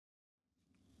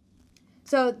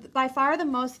So by far the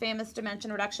most famous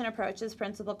dimension reduction approach is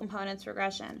principal components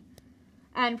regression.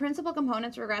 And principal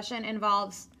components regression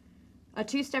involves a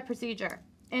two-step procedure.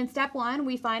 In step one,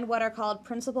 we find what are called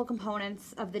principal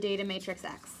components of the data matrix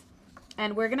X.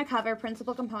 And we're going to cover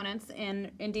principal components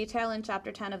in detail in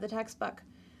chapter 10 of the textbook.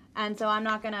 And so I'm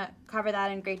not going to cover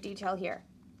that in great detail here.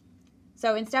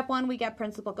 So in step one, we get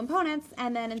principal components,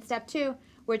 and then in step two,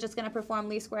 we're just going to perform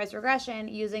least squares regression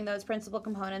using those principal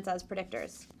components as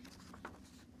predictors.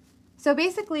 So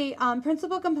basically,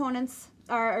 principal components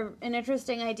are an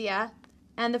interesting idea.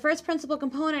 And the first principal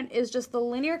component is just the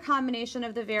linear combination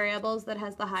of the variables that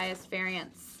has the highest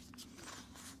variance.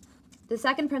 The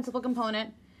second principal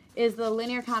component is the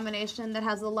linear combination that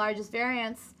has the largest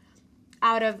variance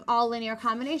out of all linear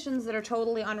combinations that are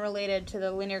totally unrelated to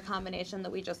the linear combination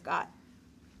that we just got,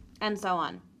 and so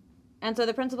on. And so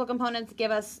the principal components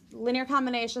give us linear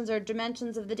combinations or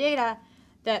dimensions of the data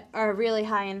that are really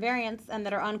high in variance and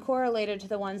that are uncorrelated to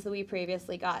the ones that we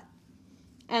previously got.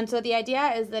 And so the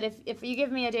idea is that if you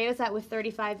give me a data set with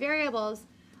 35 variables,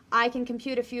 I can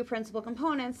compute a few principal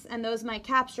components, and those might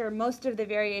capture most of the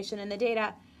variation in the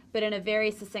data, but in a very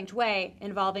succinct way,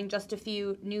 involving just a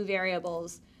few new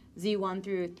variables, Z1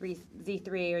 through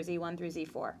Z3 or Z1 through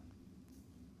Z4.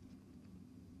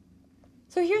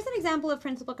 So here's an example of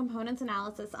principal components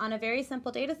analysis on a very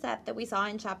simple data set that we saw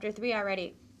in chapter 3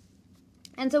 already.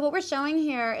 And so what we're showing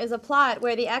here is a plot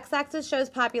where the x-axis shows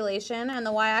population and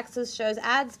the y-axis shows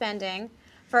ad spending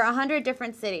for 100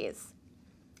 different cities.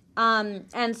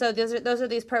 And so those are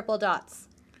these purple dots.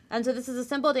 And so this is a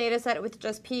simple data set with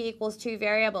just p equals 2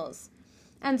 variables.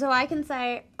 And so I can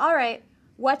say, all right,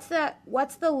 what's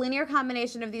the linear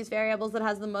combination of these variables that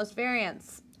has the most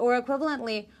variance? Or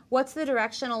equivalently, what's the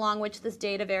direction along which this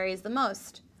data varies the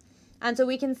most? And so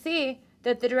we can see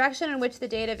that the direction in which the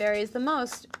data varies the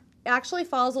most actually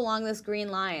falls along this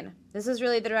green line. This is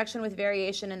really the direction with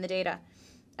variation in the data.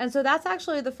 And so that's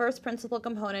actually the first principal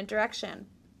component, direction.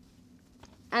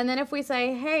 And then if we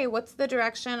say, hey, what's the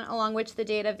direction along which the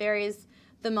data varies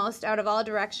the most out of all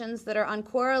directions that are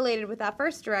uncorrelated with that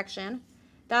first direction,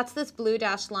 that's this blue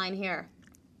dashed line here.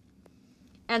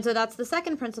 And so that's the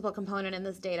second principal component in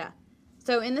this data.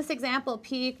 So in this example,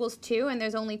 p equals 2, and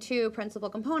there's only 2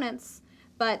 principal components.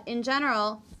 But in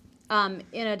general,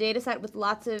 in a data set with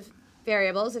lots of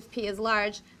variables, if p is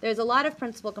large, there's a lot of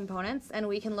principal components, and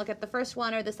we can look at the first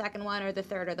one or the second one or the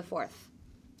third or the fourth,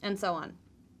 and so on.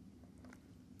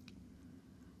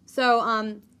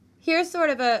 So here's sort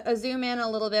of a zoom in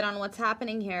a little bit on what's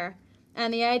happening here.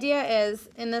 And the idea is,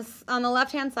 on the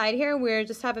left-hand side here, we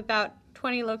just have about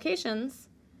 20 locations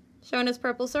shown as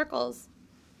purple circles.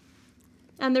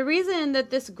 And the reason that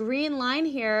this green line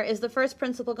here is the first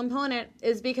principal component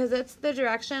is because it's the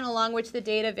direction along which the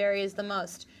data varies the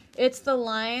most. It's the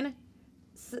line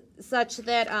such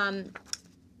that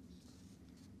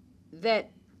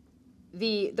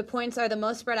the points are the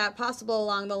most spread out possible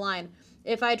along the line.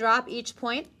 If I drop each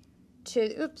point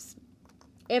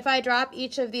if I drop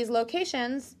each of these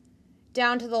locations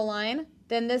down to the line,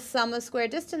 then this sum of square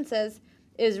distances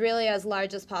is really as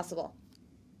large as possible.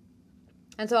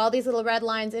 And so all these little red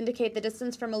lines indicate the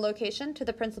distance from a location to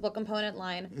the principal component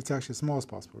line. It's actually as small as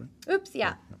possible, right? Oops,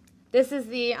 yeah. This is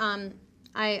the, I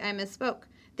misspoke.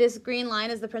 This green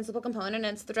line is the principal component, and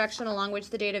it's the direction along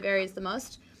which the data varies the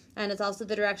most. And it's also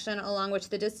the direction along which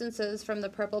the distances from the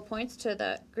purple points to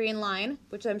the green line,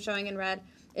 which I'm showing in red,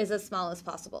 is as small as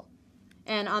possible.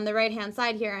 And on the right-hand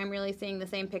side here, I'm really seeing the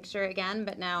same picture again,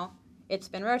 but now it's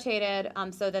been rotated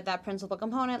so that that principal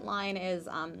component line is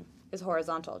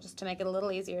horizontal, just to make it a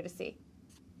little easier to see.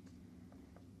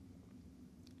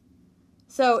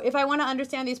 So if I want to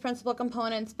understand these principal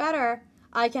components better,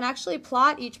 I can actually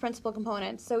plot each principal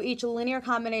component, so each linear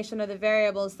combination of the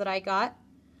variables that I got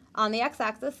on the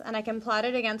x-axis, and I can plot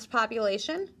it against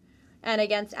population and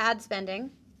against ad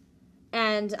spending.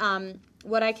 And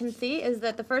what I can see is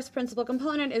that the first principal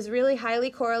component is really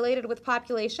highly correlated with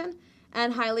population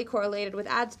and highly correlated with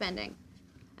ad spending.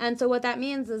 And so what that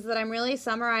means is that I'm really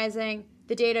summarizing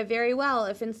the data very well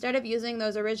if instead of using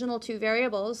those original 2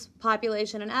 variables,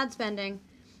 population and ad spending,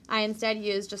 I instead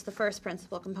use just the first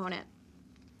principal component.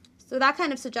 So that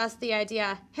kind of suggests the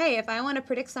idea, hey, if I want to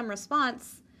predict some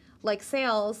response, like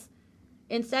sales,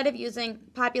 instead of using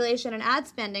population and ad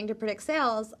spending to predict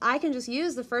sales, I can just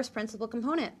use the first principal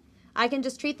component. I can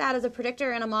just treat that as a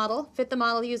predictor in a model, fit the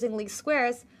model using least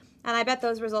squares, and I bet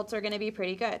those results are going to be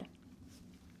pretty good.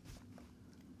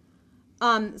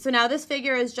 So now this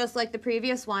figure is just like the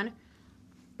previous one,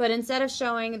 but instead of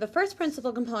showing the first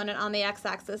principal component on the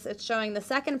x-axis, it's showing the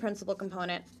second principal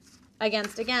component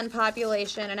against, again,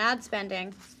 population and ad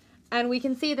spending. And we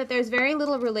can see that there's very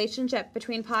little relationship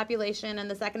between population and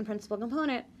the second principal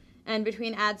component and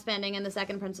between ad spending and the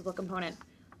second principal component.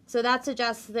 So that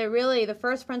suggests that really the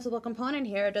first principal component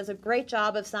here does a great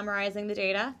job of summarizing the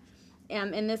data.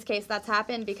 In this case, that's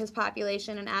happened because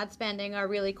population and ad spending are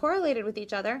really correlated with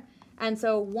each other. And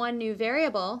so one new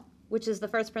variable, which is the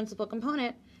first principal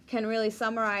component, can really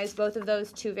summarize both of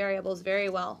those two variables very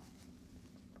well.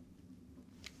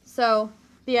 So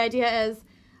the idea is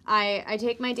I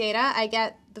take my data, I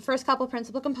get the first couple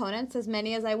principal components, as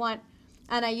many as I want,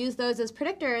 and I use those as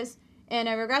predictors in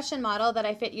a regression model that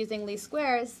I fit using least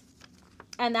squares,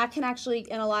 and that can actually,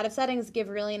 in a lot of settings, give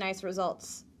really nice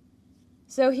results.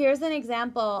 So here's an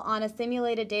example on a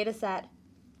simulated data set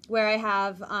where I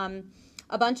have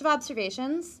a bunch of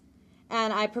observations,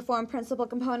 and I perform principal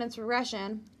components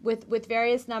regression with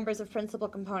various numbers of principal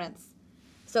components.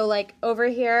 So like over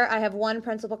here, I have one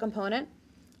principal component,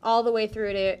 all the way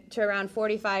through to around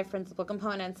 45 principal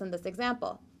components in this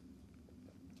example.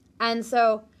 And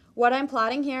so what I'm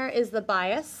plotting here is the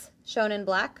bias, shown in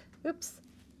black. Oops.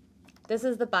 This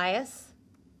is the bias.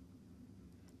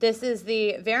 This is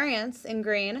the variance in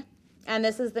green, and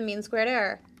this is the mean squared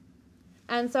error.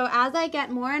 And so as I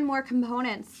get more and more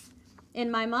components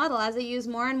in my model, as I use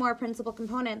more and more principal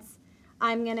components,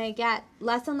 I'm going to get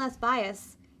less and less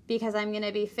bias because I'm going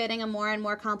to be fitting a more and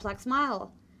more complex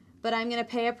model. But I'm going to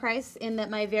pay a price in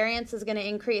that my variance is going to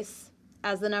increase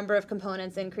as the number of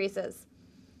components increases.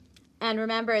 And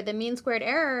remember, the mean squared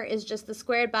error is just the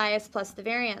squared bias plus the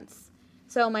variance.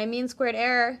 So my mean squared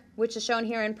error, which is shown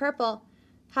here in purple,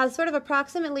 has sort of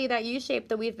approximately that U shape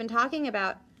that we've been talking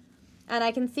about. And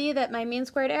I can see that my mean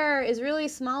squared error is really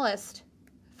smallest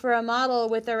for a model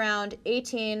with around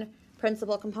 18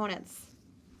 principal components.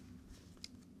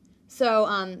 So,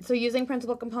 using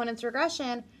principal components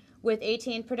regression with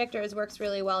 18 predictors works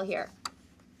really well here.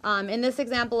 In this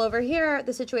example over here,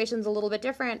 the situation's a little bit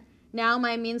different. Now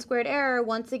my mean squared error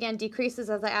once again decreases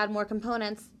as I add more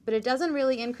components, but it doesn't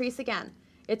really increase again.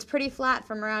 It's pretty flat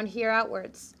from around here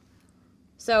outwards.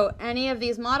 So any of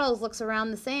these models looks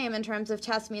around the same in terms of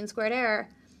test mean squared error.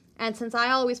 And since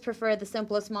I always prefer the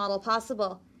simplest model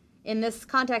possible, in this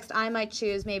context I might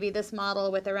choose maybe this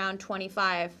model with around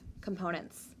 25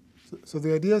 components. So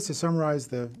the idea is to summarize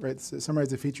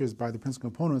the features by the principal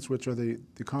components, which are the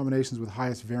combinations with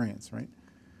highest variance, right?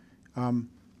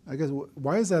 I guess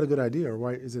why is that a good idea,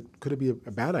 or could it be a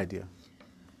bad idea?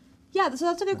 Yeah, so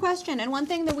that's a good question. And one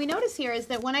thing that we notice here is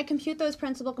that when I compute those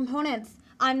principal components,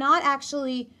 I'm not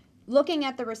actually looking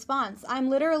at the response. I'm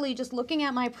literally just looking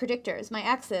at my predictors, my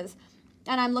x's,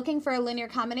 and I'm looking for a linear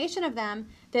combination of them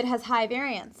that has high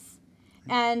variance.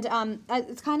 And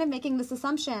it's kind of making this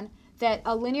assumption that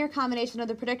a linear combination of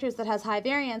the predictors that has high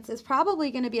variance is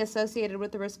probably going to be associated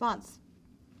with the response.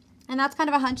 And that's kind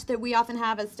of a hunch that we often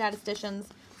have as statisticians.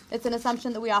 It's an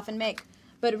assumption that we often make.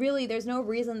 But really, there's no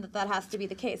reason that that has to be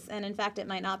the case. And in fact, it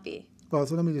might not be. Well,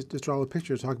 so let me just draw a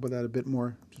picture to talk about that a bit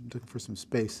more, just looking for some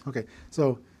space. Okay,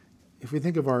 so if we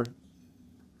think of a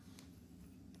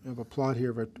plot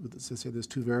here, let's say there's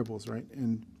two variables, right?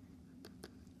 And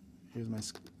here's my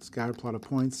scatter plot of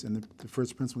points, and the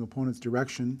first principal component's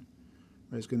direction,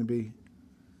 right, is going to be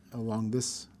along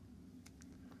this,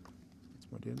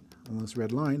 along this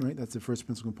red line, right? That's the first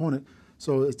principal component.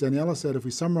 So as Daniela said, if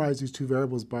we summarize these two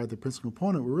variables by the principal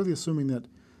component, we're really assuming that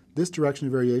this direction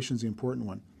of variation is the important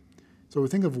one. So we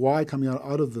think of y coming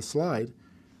out of the slide,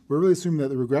 we're really assuming that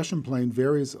the regression plane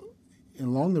varies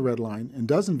along the red line and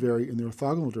doesn't vary in the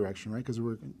orthogonal direction, right? Because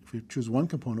if we choose one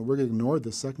component, we're going to ignore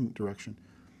the second direction.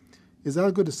 Is that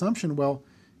a good assumption? Well,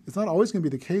 it's not always going to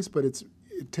be the case, but it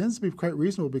tends to be quite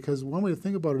reasonable, because one way to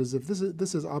think about it is if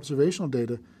this is observational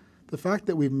data, the fact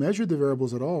that we've measured the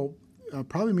variables at all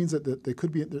probably means that they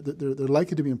could be they're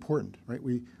likely to be important, right?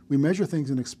 We measure things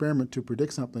in an experiment to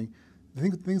predict something. The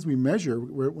things we measure,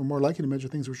 we're more likely to measure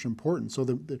things which are important. So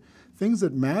the things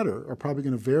that matter are probably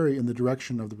going to vary in the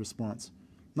direction of the response.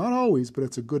 Not always, but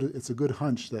it's a good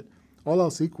hunch that all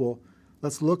else equal,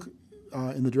 let's look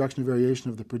in the direction of variation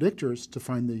of the predictors to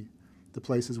find the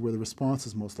places where the response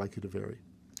is most likely to vary.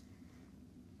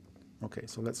 Okay,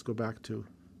 so let's go back to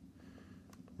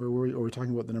where were we? We're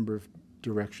talking about the number of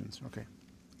directions. Okay.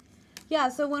 Yeah,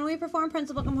 so when we perform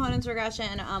principal components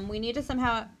regression, we need to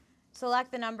somehow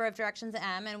select the number of directions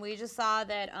m, and we just saw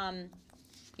that,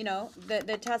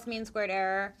 the test mean squared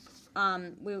error,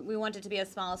 we want it to be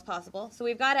as small as possible. So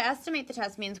we've got to estimate the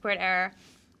test mean squared error,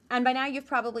 and by now you've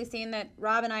probably seen that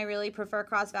Rob and I really prefer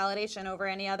cross-validation over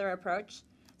any other approach.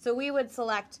 So we would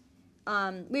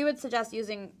suggest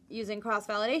using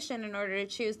cross-validation in order to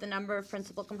choose the number of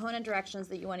principal component directions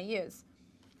that you want to use.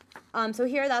 So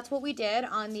here, that's what we did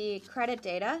on the credit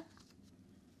data.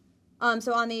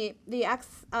 So on the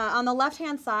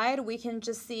left-hand side, we can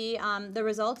just see the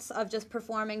results of just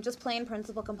performing just plain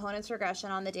principal components regression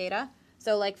on the data.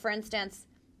 So like, for instance,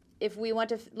 if we want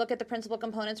to look at the principal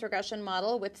components regression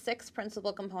model with 6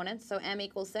 principal components, so m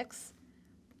equals 6,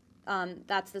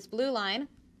 that's this blue line.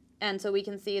 And so we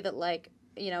can see that, like,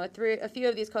 a few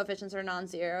of these coefficients are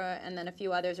non-zero, and then a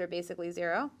few others are basically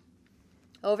 0.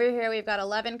 Over here, we've got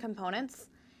 11 components,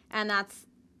 and that's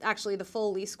actually the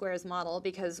full least squares model,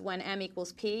 because when m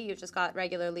equals p, you've just got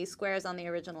regular least squares on the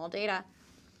original data.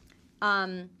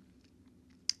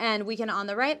 And we can, on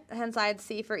the right-hand side,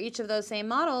 see for each of those same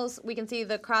models, we can see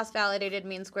the cross-validated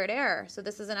mean squared error. So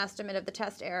this is an estimate of the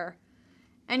test error.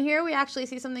 And here we actually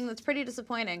see something that's pretty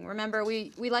disappointing. Remember,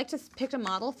 we like to pick a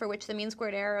model for which the mean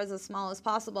squared error is as small as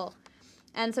possible.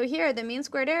 And so here, the mean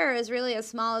squared error is really as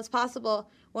small as possible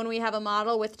when we have a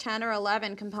model with 10 or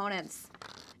 11 components.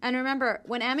 And remember,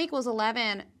 when m equals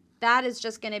 11, that is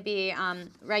just going to be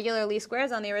regular least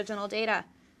squares on the original data.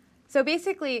 So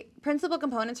basically, principal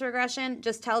components regression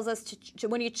just tells us to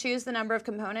when you choose the number of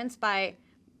components by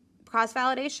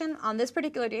cross-validation on this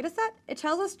particular data set, it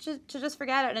tells us to just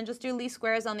forget it and just do least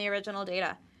squares on the original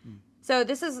data. So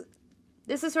this is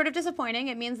sort of disappointing.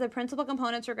 It means that principal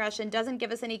components regression doesn't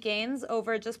give us any gains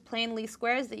over just plain least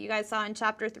squares that you guys saw in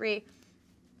Chapter 3.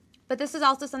 But this is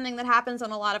also something that happens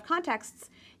in a lot of contexts.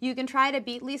 You can try to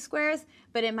beat least squares,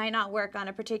 but it might not work on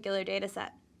a particular data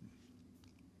set.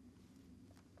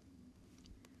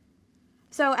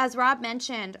 So as Rob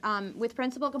mentioned, with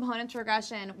principal components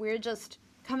regression, we're just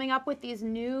coming up with these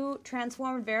new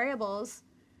transformed variables,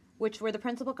 which were the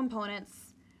principal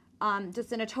components,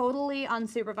 just in a totally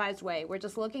unsupervised way. We're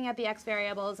just looking at the x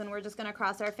variables, and we're just going to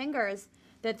cross our fingers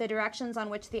that the directions on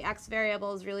which the x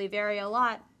variables really vary a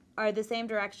lot are the same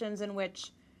directions in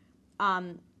which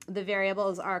the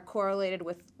variables are correlated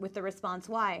with the response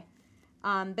y.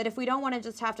 But if we don't want to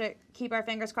just have to keep our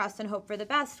fingers crossed and hope for the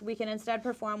best, we can instead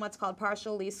perform what's called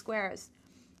partial least squares.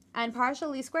 And partial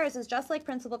least squares is just like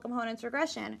principal components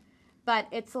regression, but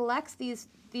it selects these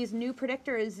new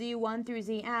predictors, z1 through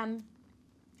zm,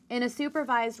 in a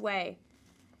supervised way.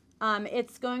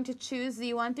 It's going to choose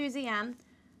z1 through zm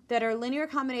that are linear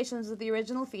combinations of the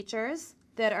original features,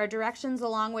 that are directions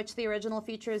along which the original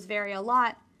features vary a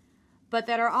lot, but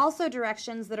that are also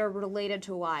directions that are related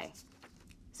to y.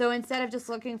 So instead of just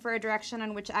looking for a direction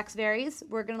on which x varies,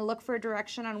 we're going to look for a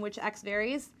direction on which x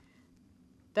varies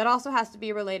that also has to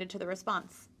be related to the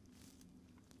response.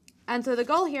 And so the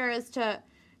goal here is to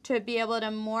be able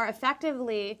to more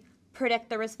effectively predict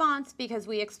the response, because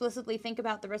we explicitly think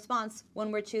about the response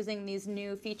when we're choosing these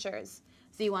new features,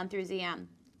 z1 through zm.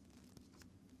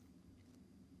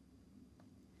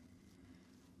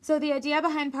 So the idea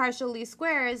behind partial least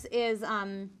squares is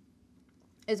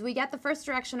we get the first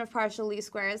direction of partial least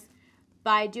squares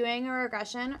by doing a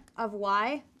regression of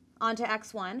y onto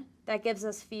x1. That gives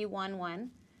us phi 1, 1.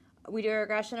 We do a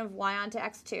regression of y onto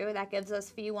x2. That gives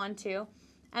us phi 1, 2,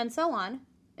 and so on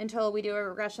until we do a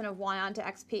regression of y onto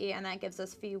xp, and that gives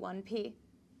us phi 1p.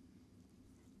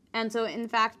 And so, in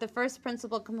fact, the first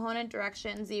principal component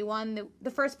direction, z1,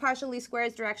 the first partial least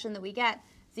squares direction that we get,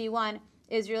 z1,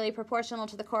 is really proportional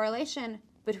to the correlation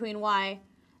between y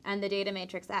and the data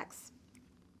matrix x.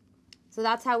 So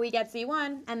that's how we get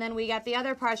z1, and then we get the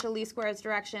other partial least squares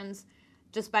directions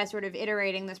just by sort of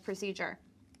iterating this procedure.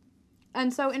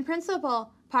 And so in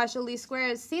principle, partial least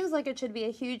squares seems like it should be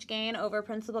a huge gain over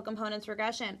principal components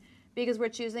regression, because we're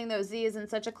choosing those z's in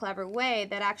such a clever way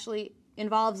that actually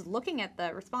involves looking at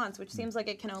the response, which seems like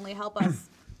it can only help us.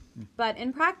 But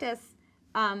in practice,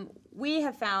 we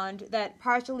have found that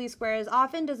partial least squares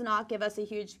often does not give us a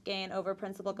huge gain over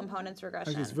principal components regression.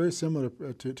 Actually, it's very similar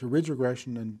to ridge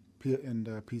regression and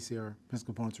PCR,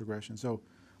 principal components regression. So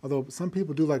although some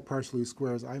people do like partial least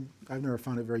squares, I've never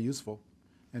found it very useful,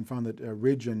 and found that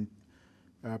ridge and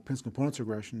principal components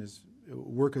regression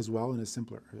work as well and is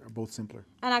simpler, are both simpler.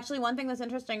 And actually, one thing that's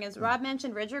interesting is Rob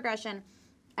mentioned ridge regression,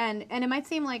 and it might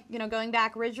seem like, going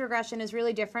back, ridge regression is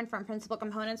really different from principal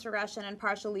components regression and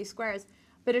partial least squares,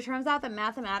 but it turns out that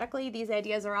mathematically these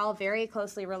ideas are all very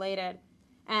closely related,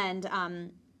 and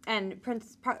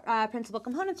principal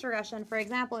components regression, for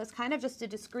example, is kind of just a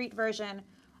discrete version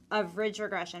of ridge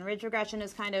regression. Ridge regression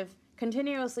is kind of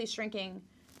continuously shrinking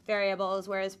variables,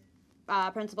 whereas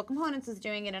principal components is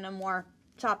doing it in a more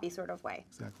choppy sort of way.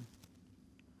 Exactly.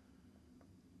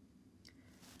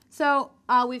 So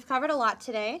we've covered a lot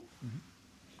today,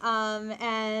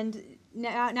 and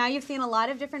now you've seen a lot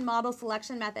of different model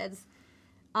selection methods,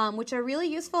 which are really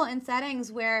useful in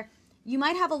settings where you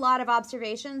might have a lot of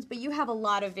observations, but you have a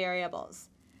lot of variables.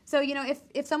 So,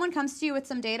 if someone comes to you with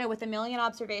some data with 1 million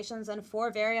observations and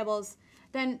 4 variables,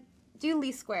 then do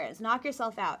least squares, knock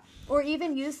yourself out, or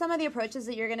even use some of the approaches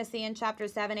that you're going to see in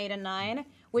chapters 7, 8, and 9,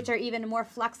 which are even more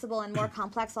flexible and more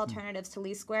complex alternatives to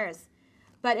least squares.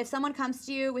 But if someone comes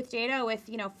to you with data with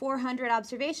 400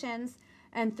 observations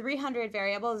and 300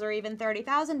 variables or even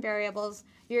 30,000 variables,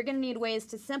 you're going to need ways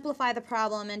to simplify the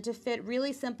problem and to fit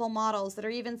really simple models that are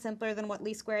even simpler than what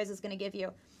least squares is going to give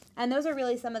you. And those are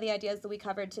really some of the ideas that we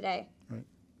covered today. Right.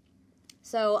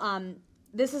 So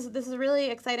this is a really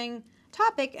exciting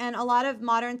topic, and a lot of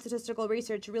modern statistical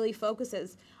research really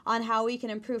focuses on how we can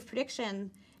improve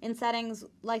prediction in settings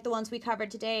like the ones we covered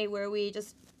today, where we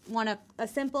just want a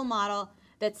simple model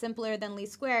that's simpler than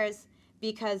least squares,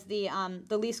 because the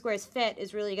least squares fit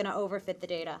is really going to overfit the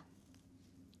data.